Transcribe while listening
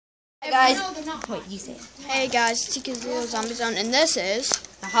Hey guys, wait, you say it. Hey guys, TK Zero Zombie Zone, and this is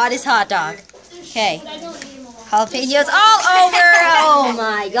The hottest hot dog. Okay. Jalapenos all over. Oh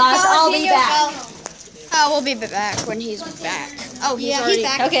my gosh, I'll be back. we'll be back when he's back. Oh, he's already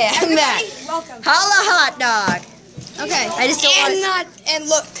back. Okay, I'm back. Holla hot dog. Okay. I just don't want and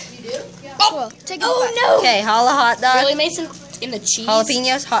look. Oh, take it back. no. Okay, holla hot dog. Really, Mason? In the cheese?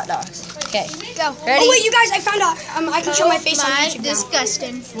 Jalapenos, hot dogs. Okay. Go. Ready? Oh wait, you guys! I found out. I can show my face on YouTube now.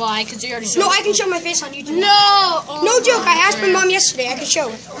 Disgusting. Why? Because you already showed No, I can show my face on YouTube. No. No joke. I asked my mom yesterday. I could show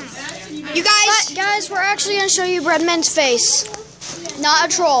it. You guys. But guys, we're actually gonna show you Breadman's face, not a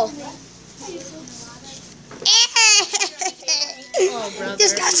troll.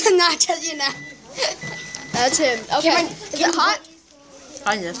 This guy's not tell you now. That's him. Okay. Is it hot?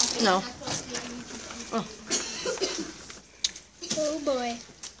 Kind of. No. Oh boy.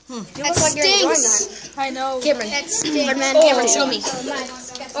 You That stinks. I know. Cameron. Breadman. Cameron, show me.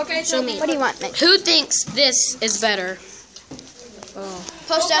 Okay, show me. What do you want, Mitch? Who thinks this is better?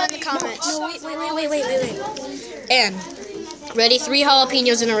 Post down in the comments. Wait. And ready? 3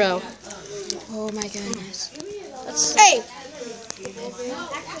 jalapenos in a row. Oh my goodness. Hey,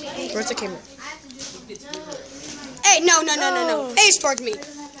 Where's the camera? hey, no. Face towards me.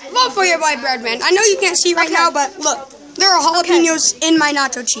 Vote for your boy Breadman. I know you can't see right now, but look, there are jalapenos in my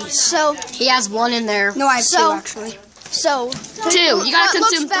nacho cheese. So, He has 1 in there. No, I have So- 2 actually. 2. You gotta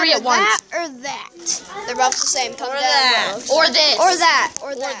consume 3 at once. That or that? They're both the same. Comment down that. below. Or this. Or that.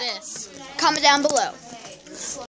 Or Or that. this. Comment down below.